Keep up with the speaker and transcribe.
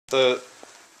So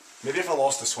maybe if I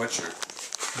lost the sweatshirt.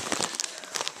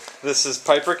 this is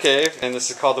Peiper Cave, and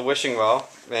this is called the Wishing Well,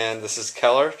 and this is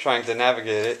Keller trying to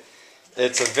navigate it.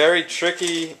 It's a very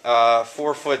tricky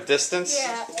 4-foot distance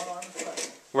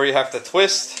where you have to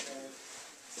twist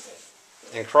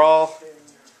and crawl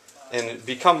and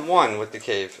become one with the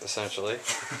cave, essentially.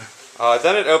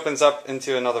 Then it opens up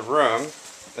into another room.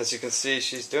 As you can see,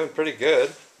 she's doing pretty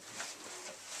good.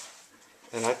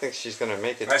 And I think she's going to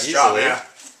make it nice easily. Job, yeah.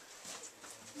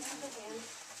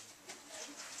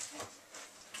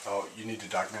 Oh, you need to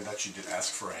document that she did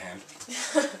ask for a hand.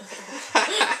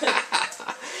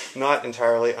 Not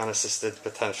entirely unassisted,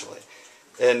 potentially.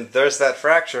 And there's that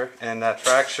fracture, and that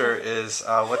fracture is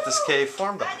what this cave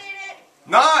formed on.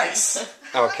 Nice!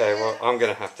 Okay, well, I'm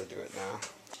going to have to do it now.